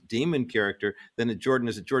Sean's demon character than Jordan.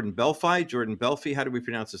 Is it Jordan Belfi? Jordan Belfi? How do we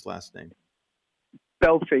pronounce his last name?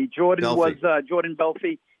 Belfi. Jordan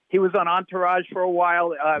Belfi. He was on Entourage for a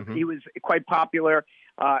while. He was quite popular.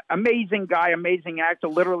 Amazing guy, amazing actor.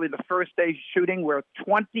 Literally the first day shooting, we're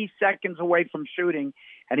 20 seconds away from shooting,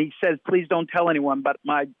 and he says, please don't tell anyone, but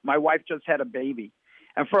my wife just had a baby.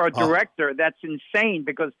 And for a director, that's insane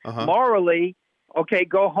because morally, okay,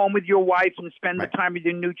 go home with your wife and spend the time with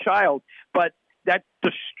your new child. But that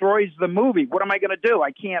destroys the movie. What am I going to do?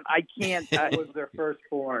 I can't. That was their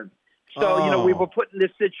firstborn. So, we were put in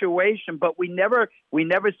this situation, but we never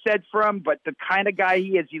said for him, but the kind of guy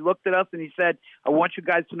he is, he looked at us and he said, I want you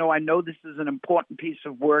guys to know, I know this is an important piece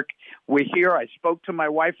of work. We're here. I spoke to my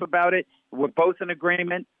wife about it. We're both in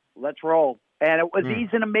agreement. Let's roll. And he's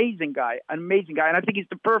an amazing guy. And I think he's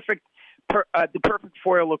the perfect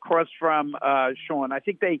foil across from Sean. I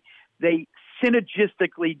think they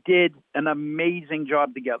synergistically did an amazing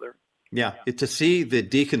job together. Yeah, to see the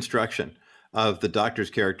deconstruction of the doctor's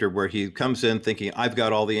character, where he comes in thinking, I've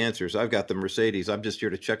got all the answers. I've got the Mercedes. I'm just here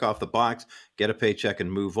to check off the box, get a paycheck,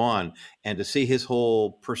 and move on. And to see his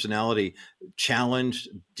whole personality challenged,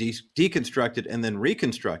 deconstructed, and then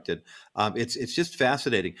reconstructed, it's just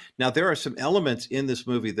fascinating. Now, there are some elements in this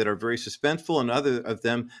movie that are very suspenseful, and other of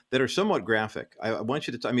them that are somewhat graphic. I want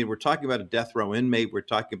you to, we're talking about a death row inmate. We're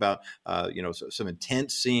talking about, some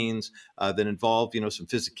intense scenes that involve, some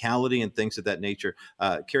physicality and things of that nature.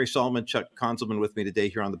 Cary Solomon, Chuck Konzelman with me today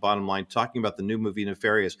here on The Bottom Line, talking about the new movie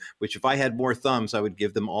Nefarious, which if I had more thumbs, I would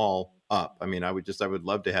give them all up. I mean, I would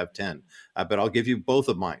love to have 10, but I'll give you both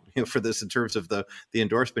of mine, for this in terms of the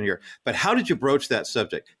endorsement here. But how did you broach that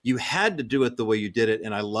subject? You had to do it the way you did it,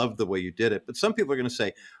 and I love the way you did it. But some people are going to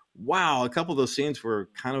say, wow, a couple of those scenes were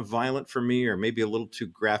kind of violent for me, or maybe a little too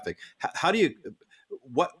graphic. How do you,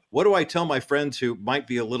 what do I tell my friends who might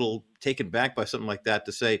be a little taken back by something like that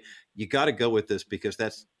to say, you got to go with this because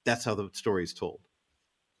that's how the story is told?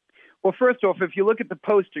 Well, first off, if you look at the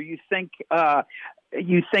poster, you think I'm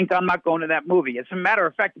not going to that movie. As a matter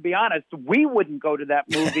of fact, to be honest, we wouldn't go to that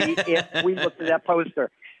movie if we looked at that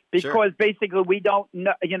poster. Because basically we don't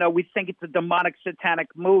know, we think it's a demonic satanic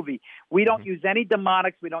movie. We don't use any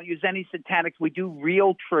demonics. We don't use any satanics. We do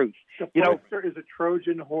real truth. The poster is a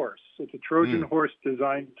Trojan horse. It's a Trojan horse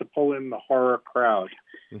designed to pull in the horror crowd.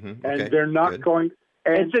 Mm-hmm. Okay. And they're not going.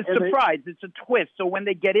 And it's a surprise. It's a twist. So when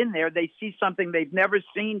they get in there, they see something they've never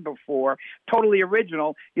seen before, totally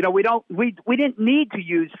original. We didn't need to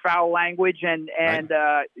use foul language and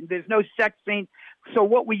there's no sex scene. So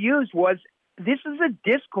what we used was, this is a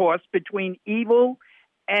discourse between evil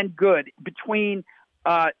and good, between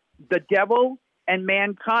the devil and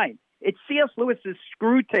mankind. It's C.S. Lewis's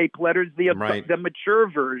Screw Tape Letters, the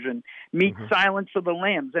mature version, meets Silence of the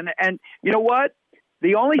Lambs. And you know what?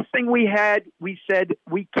 The only thing we said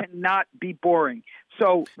we cannot be boring.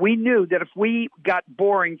 So we knew that if we got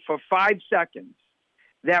boring for 5 seconds,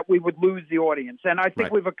 that we would lose the audience. And I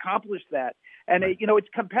think we've accomplished that. And, it's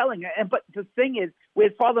compelling. But the thing is, we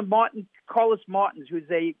had Father Carlos Martins, who's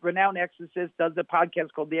a renowned exorcist, does a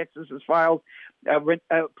podcast called The Exorcist Files,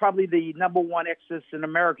 probably the #1 exorcist in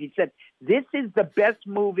America. He said, this is the best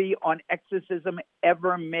movie on exorcism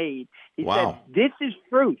ever made. He said, this is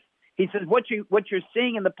truth. He says, what you're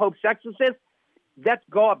seeing in the Pope's Exorcist, that's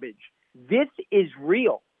garbage. This is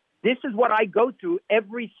real. This is what I go through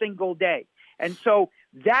every single day. And so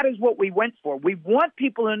that is what we went for. We want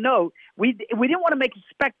people to know we didn't want to make a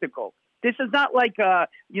spectacle. This is not like a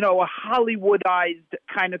Hollywoodized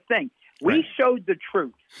kind of thing. We showed the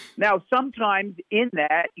truth. Now, sometimes in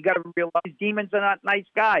that, you got to realize demons are not nice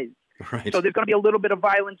guys. Right. So there's going to be a little bit of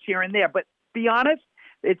violence here and there. But be honest,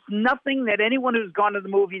 it's nothing that anyone who's gone to the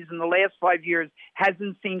movies in the last 5 years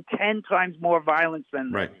hasn't seen 10 times more violence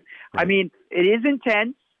than this. Right. I mean, it is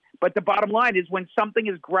intense. But the bottom line is, when something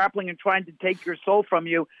is grappling and trying to take your soul from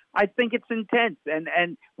you, I think it's intense,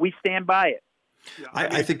 and we stand by it. Yeah,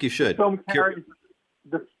 I think you should.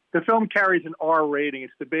 The film carries an R rating.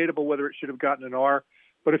 It's debatable whether it should have gotten an R.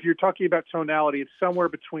 But if you're talking about tonality, it's somewhere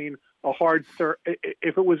between a hard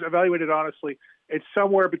if it was evaluated honestly, it's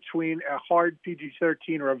somewhere between a hard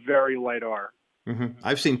PG-13 or a very light R. Mm-hmm.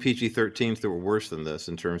 I've seen PG-13s that were worse than this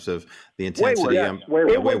in terms of the intensity.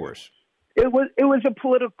 Way worse. It was a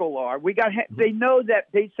political R. They know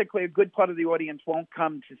that basically a good part of the audience won't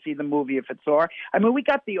come to see the movie if it's R. I mean, we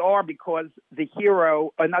got the R because the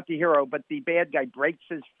hero, or not the hero, but the bad guy breaks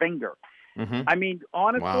his finger. Mm-hmm. I mean,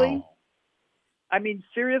 honestly, I mean,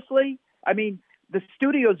 seriously, I mean, the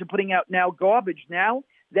studios are putting out now garbage now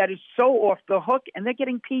that is so off the hook, and they're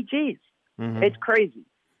getting PGs. Mm-hmm. It's crazy.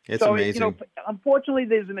 It's amazing. Unfortunately,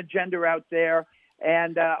 there's an agenda out there.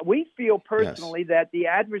 And we feel personally that the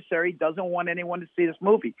adversary doesn't want anyone to see this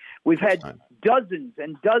movie. We've had dozens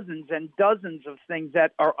and dozens and dozens of things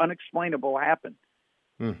that are unexplainable happen.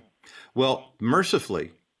 Well,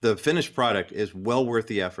 mercifully, the finished product is well worth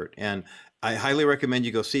the effort. And I highly recommend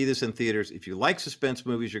you go see this in theaters. If you like suspense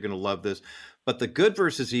movies, you're going to love this. But the good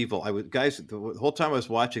versus evil, the whole time I was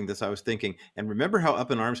watching this, I was thinking, and remember how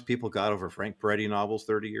up in arms people got over Frank Peretti novels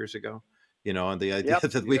 30 years ago? And the idea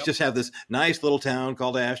that we just have this nice little town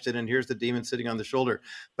called Ashton, and here's the demon sitting on the shoulder.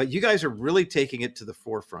 But you guys are really taking it to the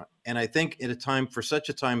forefront. And I think for such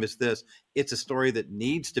a time as this, it's a story that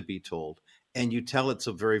needs to be told. And you tell it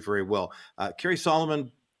so very, very well. Cary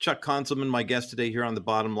Solomon, Chuck Konzelman, my guest today here on The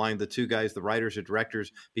Bottom Line, the two guys, the writers or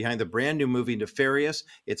directors behind the brand new movie Nefarious.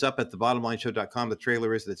 It's up at thebottomlineshow.com. The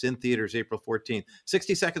trailer it's in theaters April 14th.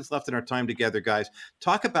 60 seconds left in our time together, guys.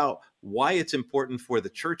 Talk about why it's important for the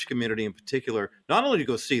church community in particular, not only to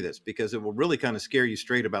go see this, because it will really kind of scare you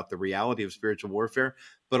straight about the reality of spiritual warfare,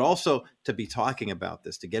 but also to be talking about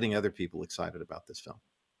this, to getting other people excited about this film.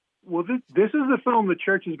 Well, this is the film the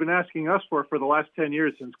church has been asking us for the last 10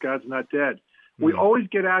 years since God's Not Dead. We always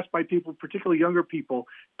get asked by people, particularly younger people,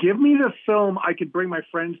 give me the film I could bring my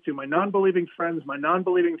friends to, my non-believing friends, my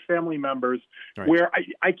non-believing family members, where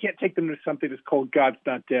I can't take them to something that's called God's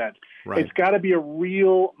Not Dead. Right. It's got to be a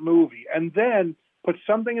real movie. And then put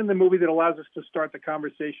something in the movie that allows us to start the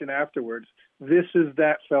conversation afterwards. This is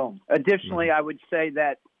that film. Additionally, I would say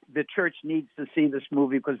that the church needs to see this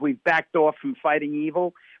movie because we've backed off from fighting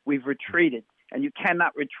evil. We've retreated. and you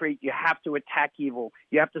cannot retreat. You have to attack evil.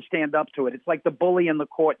 You have to stand up to it. It's like the bully in the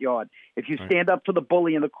courtyard. If you stand up to the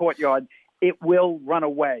bully in the courtyard, it will run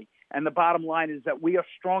away. And the bottom line is that we are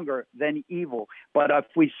stronger than evil. But if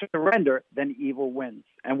we surrender, then evil wins.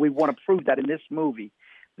 And we want to prove that in this movie,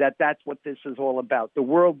 that that's what this is all about. The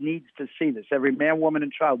world needs to see this. Every man, woman,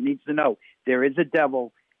 and child needs to know there is a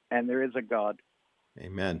devil and there is a God.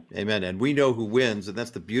 Amen. Amen. And we know who wins. And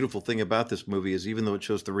that's the beautiful thing about this movie is even though it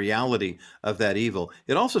shows the reality of that evil,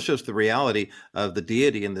 it also shows the reality of the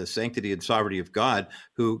deity and the sanctity and sovereignty of God,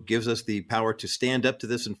 who gives us the power to stand up to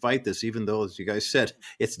this and fight this, even though, as you guys said,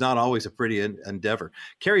 it's not always a pretty endeavor.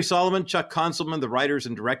 Cary Solomon, Chuck Konzelman, the writers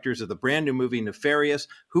and directors of the brand new movie Nefarious.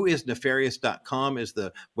 Whoisnefarious.com is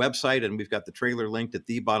the website, and we've got the trailer linked at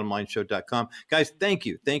thebottomlineshow.com. Guys, thank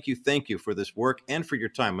you for this work and for your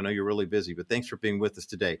time. I know you're really busy, but thanks for being with us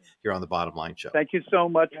today here on the Bottom Line Show. Thank you so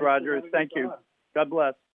much, Roger. Thank you. God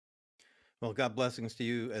bless. Well, God blessings to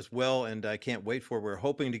you as well. And I can't wait we're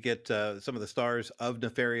hoping to get some of the stars of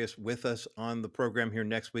Nefarious with us on the program here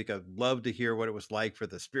next week. I'd love to hear what it was like for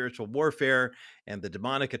the spiritual warfare and the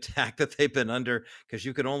demonic attack that they've been under, because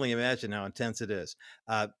you can only imagine how intense it is.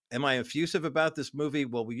 Am I effusive about this movie?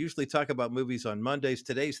 Well, we usually talk about movies on Mondays.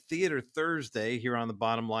 Today's Theater Thursday here on the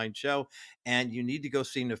Bottom Line Show, and you need to go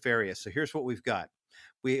see Nefarious. So here's what we've got.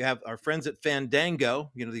 We have our friends at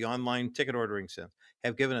Fandango, the online ticket ordering center,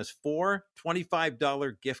 have given us 4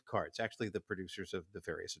 $25 gift cards. Actually, the producers of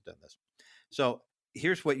Nefarious have done this. So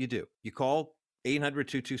here's what you do. You call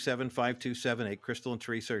 800-227-5278. Crystal and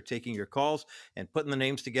Teresa are taking your calls and putting the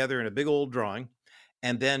names together in a big old drawing.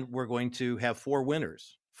 And then we're going to have 4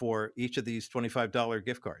 winners for each of these $25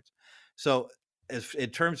 gift cards. So as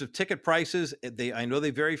in terms of ticket prices, I know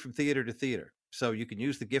they vary from theater to theater. So you can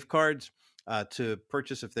use the gift cards to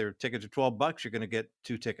purchase. If their tickets are $12, you're going to get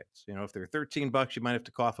 2 tickets. If they're $13, you might have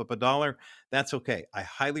to cough up $1. That's okay. I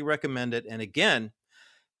highly recommend it. And again,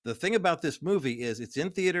 the thing about this movie is it's in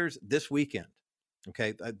theaters this weekend.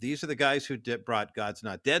 Okay. These are the guys who brought God's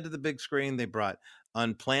Not Dead to the big screen. They brought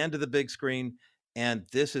Unplanned to the big screen. And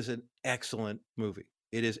this is an excellent movie.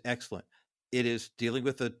 It is excellent. It is dealing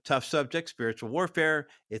with a tough subject, spiritual warfare.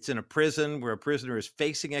 It's in a prison where a prisoner is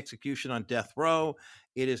facing execution on death row.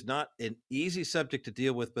 It is not an easy subject to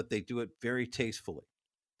deal with, but they do it very tastefully.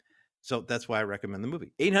 So that's why I recommend the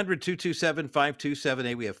movie.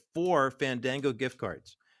 800-227-5278. We have 4 Fandango gift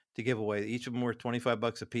cards to give away. Each of them worth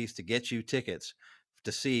 $25 a piece to get you tickets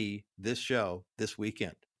to see this show this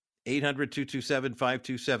weekend.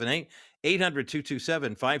 800-227-5278.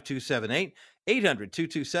 800-227-5278.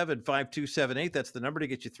 800-227-5278. That's the number to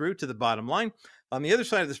get you through to the bottom line. On the other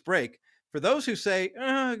side of this break, for those who say,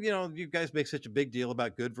 you guys make such a big deal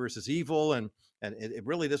about good versus evil, and it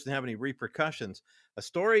really doesn't have any repercussions, a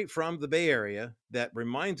story from the Bay Area that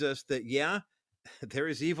reminds us that, there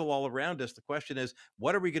is evil all around us. The question is,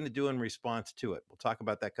 what are we going to do in response to it? We'll talk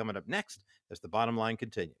about that coming up next as the bottom line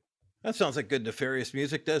continues. That sounds like good Nefarious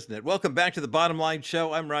music, doesn't it? Welcome back to the Bottom Line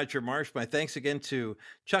Show. I'm Roger Marsh. My thanks again to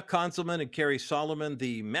Chuck Konzelman and Cary Solomon,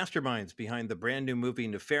 the masterminds behind the brand new movie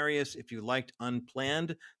Nefarious. If you liked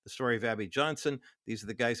Unplanned, the story of Abby Johnson, these are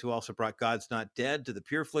the guys who also brought God's Not Dead to the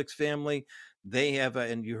PureFlix family. They have,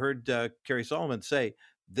 and you heard Cary Solomon say,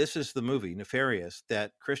 this is the movie, Nefarious,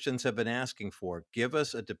 that Christians have been asking for. Give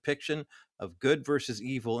us a depiction of good versus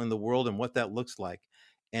evil in the world and what that looks like.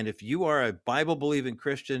 And if you are a Bible-believing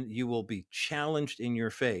Christian, you will be challenged in your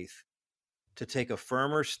faith to take a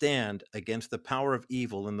firmer stand against the power of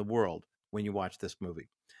evil in the world when you watch this movie.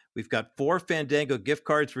 We've got 4 Fandango gift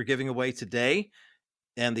cards we're giving away today.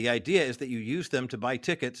 And the idea is that you use them to buy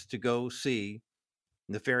tickets to go see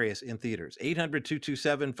Nefarious in theaters.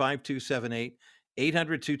 800-227-5278.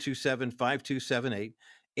 800-227-5278.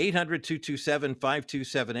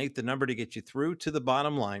 800-227-5278, the number to get you through to the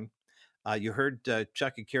bottom line. You heard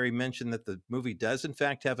Chuck and Cary mention that the movie does, in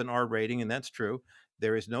fact, have an R rating, and that's true.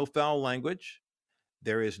 There is no foul language.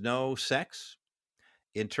 There is no sex.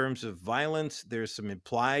 In terms of violence, there's some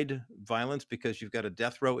implied violence because you've got a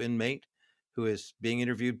death row inmate who is being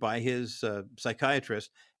interviewed by his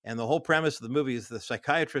psychiatrist. And the whole premise of the movie is the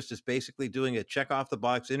psychiatrist is basically doing a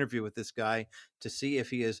check-off-the-box interview with this guy to see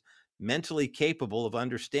if he is mentally capable of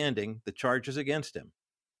understanding the charges against him.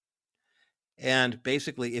 And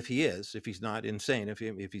basically, if he's not insane,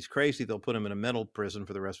 if he's crazy, they'll put him in a mental prison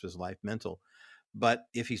for the rest of his life, mental. But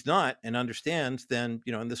if he's not and understands, then,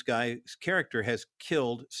 and this guy's character has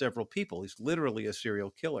killed several people. He's literally a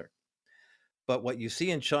serial killer. But what you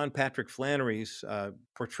see in Sean Patrick Flannery's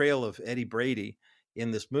portrayal of Eddie Brady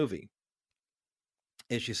in this movie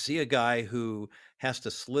is you see a guy who has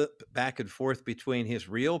to slip back and forth between his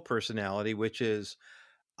real personality, which is,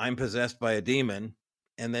 I'm possessed by a demon,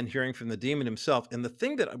 and then hearing from the demon himself. And the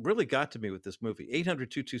thing that really got to me with this movie,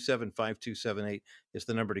 800-227-5278 is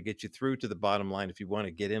the number to get you through to the bottom line if you want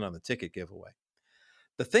to get in on the ticket giveaway.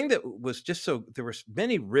 The thing that was just there were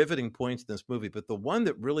many riveting points in this movie, but the one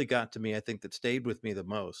that really got to me, I think that stayed with me the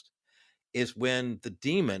most, is when the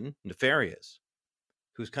demon, Nefarious,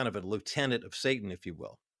 who's kind of a lieutenant of Satan, if you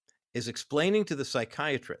will, is explaining to the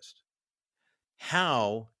psychiatrist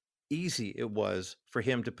how easy it was for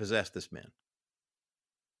him to possess this man.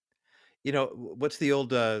 You know, what's the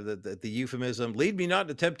old the euphemism? Lead me not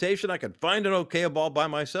into temptation. I can find an okay ball by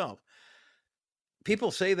myself.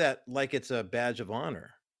 People say that like it's a badge of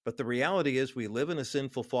honor, but the reality is we live in a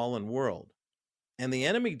sinful, fallen world, and the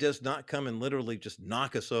enemy does not come and literally just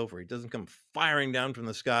knock us over. He doesn't come firing down from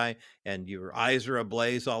the sky and your eyes are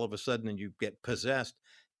ablaze all of a sudden and you get possessed.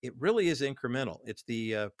 It really is incremental. It's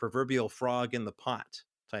the proverbial frog in the pot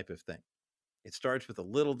type of thing. It starts with a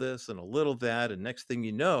little this and a little that, and next thing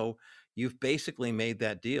you know, you've basically made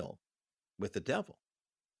that deal with the devil.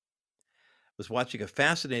 I was watching a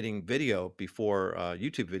fascinating video before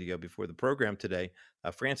YouTube video before the program today.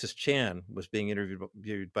 Francis Chan was being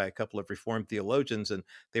interviewed by a couple of Reformed theologians, and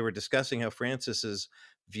they were discussing how Francis's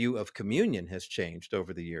view of communion has changed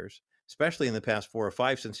over the years, especially in the past 4 or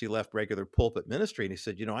 5 since he left regular pulpit ministry. And he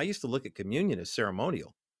said, I used to look at communion as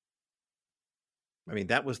ceremonial. I mean,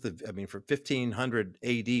 that was for 1500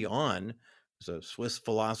 AD on, was a Swiss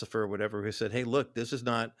philosopher or whatever who said, hey, look, this is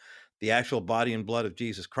not the actual body and blood of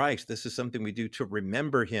Jesus Christ. This is something we do to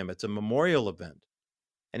remember him. It's a memorial event.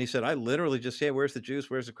 And he said, I literally just say, where's the juice?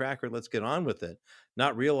 Where's the cracker? Let's get on with it.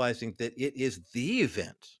 Not realizing that it is the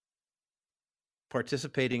event,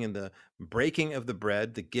 participating in the breaking of the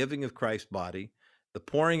bread, the giving of Christ's body, the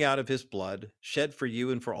pouring out of his blood, shed for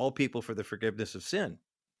you and for all people for the forgiveness of sin.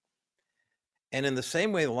 And in the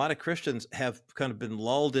same way, a lot of Christians have kind of been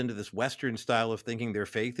lulled into this Western style of thinking their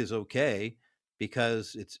faith is okay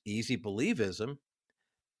because it's easy believism.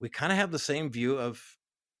 We kind of have the same view of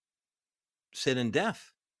sin and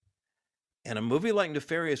death. And a movie like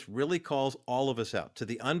Nefarious really calls all of us out. To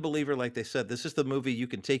the unbeliever, like they said, this is the movie you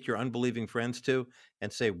can take your unbelieving friends to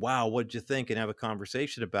and say, wow, what'd you think? And have a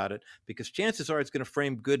conversation about it, because chances are it's going to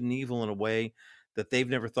frame good and evil in a way that they've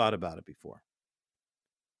never thought about it before.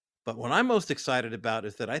 But what I'm most excited about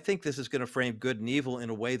is that I think this is going to frame good and evil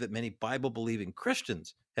in a way that many Bible-believing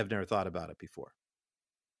Christians have never thought about it before.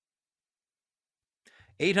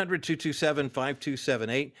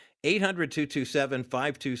 800-227-5278,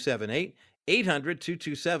 800-227-5278,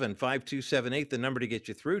 800-227-5278, the number to get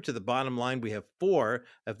you through to the bottom line. We have 4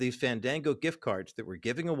 of these Fandango gift cards that we're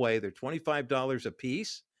giving away. They're $25 a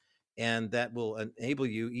piece, and that will enable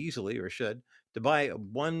you easily, or should, to buy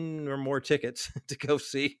 1 or more tickets to go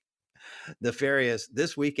see Nefarious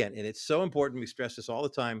this weekend. And it's so important. We stress this all the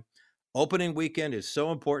time. Opening weekend is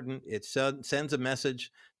so important. It sends a message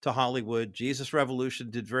to Hollywood. Jesus Revolution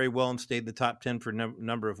did very well and stayed in the top 10 for a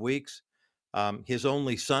number of weeks. His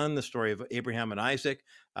Only Son, the story of Abraham and Isaac,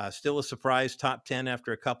 still a surprise top 10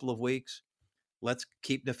 after a couple of weeks. Let's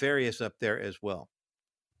keep Nefarious up there as well.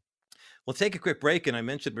 We'll take a quick break, and I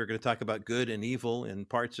mentioned we're going to talk about good and evil in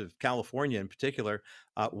parts of California in particular.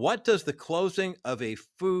 What does the closing of a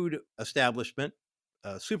food establishment,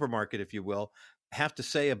 a supermarket, if you will, have to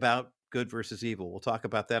say about good versus evil? We'll talk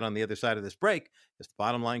about that on the other side of this break as the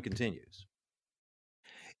bottom line continues.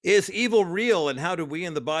 Is evil real, and how do we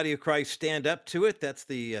in the body of Christ stand up to it? That's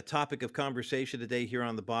the topic of conversation today here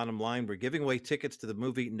on the bottom line. We're giving away tickets to the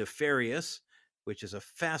movie Nefarious, which is a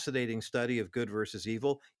fascinating study of good versus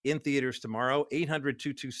evil, in theaters tomorrow.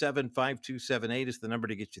 800-227-5278 is the number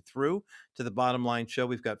to get you through to the bottom line show.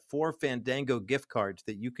 We've got 4 Fandango gift cards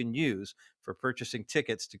that you can use for purchasing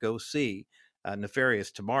tickets to go see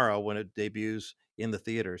Nefarious tomorrow when it debuts in the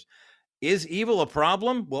theaters. Is evil a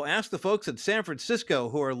problem? We'll ask the folks in San Francisco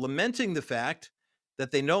who are lamenting the fact that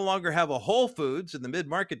they no longer have a Whole Foods in the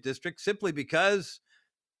mid-market district simply because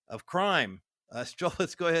of crime. Joel,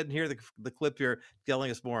 let's go ahead and hear the clip here telling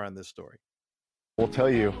us more on this story. We'll tell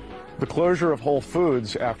you, the closure of Whole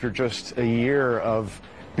Foods after just a year of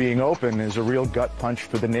being open is a real gut punch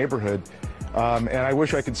for the neighborhood. And I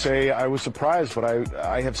wish I could say I was surprised, but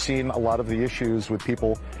I have seen a lot of the issues with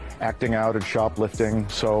people acting out and shoplifting.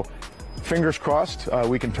 So fingers crossed,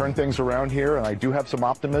 we can turn things around here, and I do have some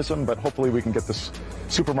optimism, but hopefully we can get this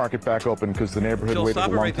supermarket back open because the neighborhood waited a long time.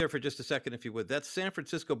 Stop it right there for just a second, if you would. That's San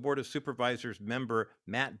Francisco Board of Supervisors member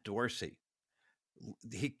Matt Dorsey.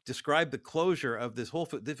 He described the closure of this Whole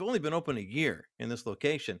Foods. They've only been open a year in this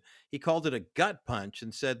location. He called it a gut punch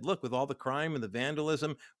and said, look, with all the crime and the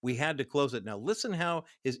vandalism, we had to close it. Now listen how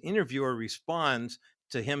his interviewer responds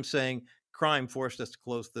to him saying, crime forced us to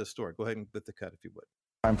close the store. Go ahead and put the cut if you would.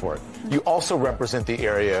 Time for it. You also represent the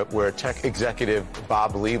area where tech executive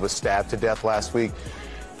Bob Lee was stabbed to death last week.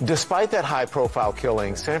 Despite that high-profile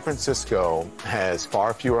killing, San Francisco has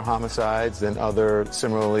far fewer homicides than other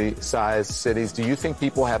similarly sized cities. Do you think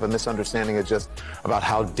people have a misunderstanding of just about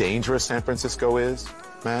how dangerous San Francisco is,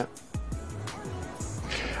 Matt?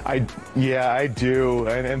 I do,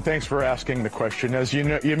 and thanks for asking the question. As you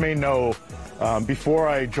may know, before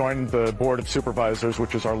I joined the Board of Supervisors,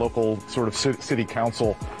 which is our local sort of city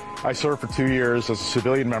council, I served for 2 years as a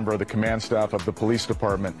civilian member of the command staff of the police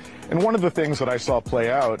department. And one of the things that I saw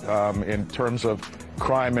play out in terms of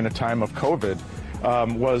crime in a time of COVID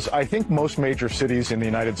was I think most major cities in the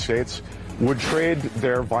United States would trade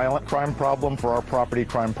their violent crime problem for our property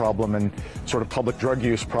crime problem and sort of public drug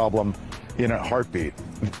use problem in a heartbeat.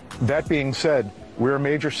 That being said, we're a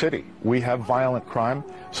major city. We have violent crime,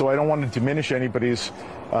 so I don't want to diminish anybody's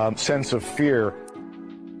sense of fear.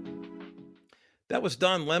 That was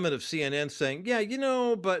Don Lemon of CNN saying, yeah,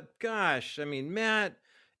 but gosh, I mean, Matt,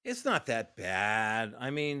 it's not that bad. I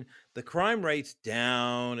mean, the crime rate's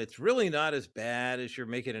down. It's really not as bad as you're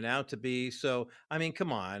making it out to be. So, I mean,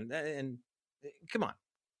 come on. And come on.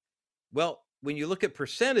 Well, when you look at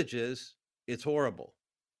percentages, it's horrible.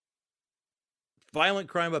 Violent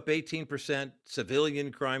crime up 18%,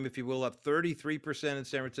 civilian crime, if you will, up 33% in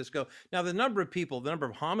San Francisco. Now, the number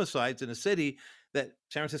of homicides in a city that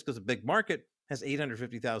San Francisco is a big market, has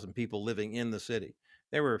 850,000 people living in the city.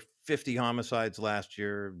 There were 50 homicides last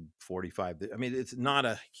year, 45. I mean, it's not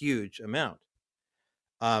a huge amount.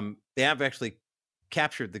 They have actually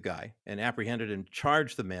captured the guy and apprehended and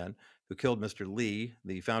charged the man who killed Mr. Lee,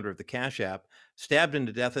 the founder of the Cash App, stabbed him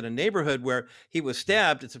to death in a neighborhood where he was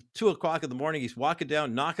stabbed. It's 2:00 in the morning. He's walking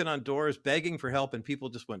down, knocking on doors, begging for help, and people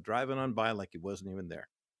just went driving on by like he wasn't even there.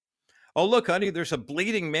 Oh, look, honey, there's a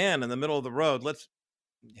bleeding man in the middle of the road. Let's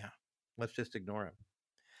just ignore him.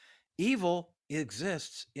 Evil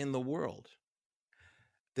exists in the world.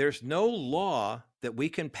 There's no law that we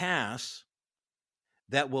can pass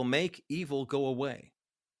that will make evil go away.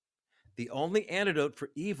 The only antidote for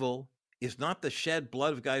evil is not the shed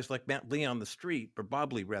blood of guys like Matt Lee on the street, or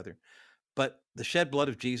Bob Lee rather, but the shed blood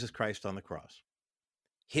of Jesus Christ on the cross.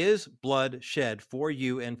 His blood shed for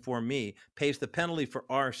you and for me pays the penalty for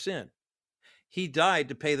our sin. He died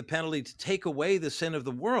to pay the penalty to take away the sin of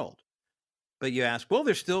the world. But you ask, well,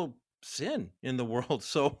 there's still sin in the world,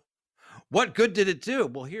 so what good did it do?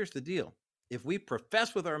 Well, here's the deal. If we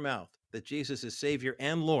profess with our mouth that Jesus is Savior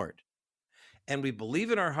and Lord, and we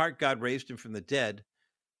believe in our heart God raised him from the dead,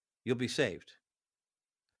 you'll be saved.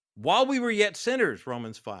 While we were yet sinners,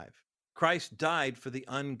 Romans 5, Christ died for the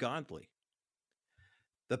ungodly.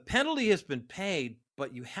 The penalty has been paid,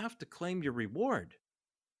 but you have to claim your reward.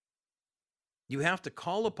 You have to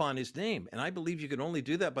call upon his name. And I believe you can only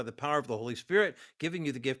do that by the power of the Holy Spirit, giving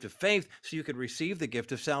you the gift of faith so you can receive the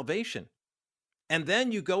gift of salvation. And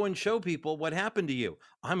then you go and show people what happened to you.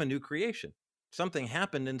 I'm a new creation. Something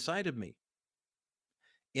happened inside of me.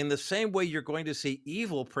 In the same way you're going to see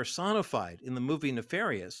evil personified in the movie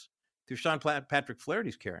Nefarious through Sean Patrick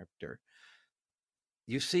Flaherty's character,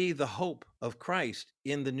 you see the hope of Christ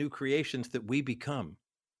in the new creations that we become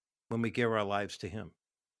when we give our lives to him.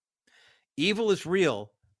 Evil is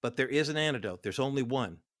real, but there is an antidote. There's only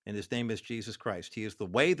one, and his name is Jesus Christ. He is the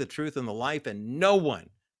way, the truth, and the life, and no one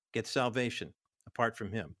gets salvation apart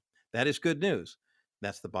from him. That is good news.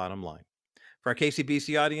 That's the bottom line. For our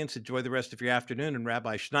KCBC audience, enjoy the rest of your afternoon. And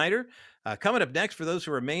Rabbi Schneider, coming up next, for those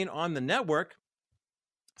who remain on the network,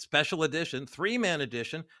 special edition, 3-man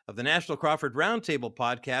edition of the National Crawford Roundtable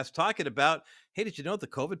podcast, talking about, hey, did you know the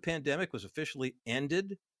COVID pandemic was officially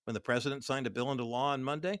ended when the president signed a bill into law on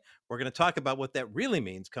Monday? We're going to talk about what that really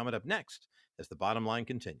means coming up next as the bottom line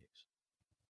continues.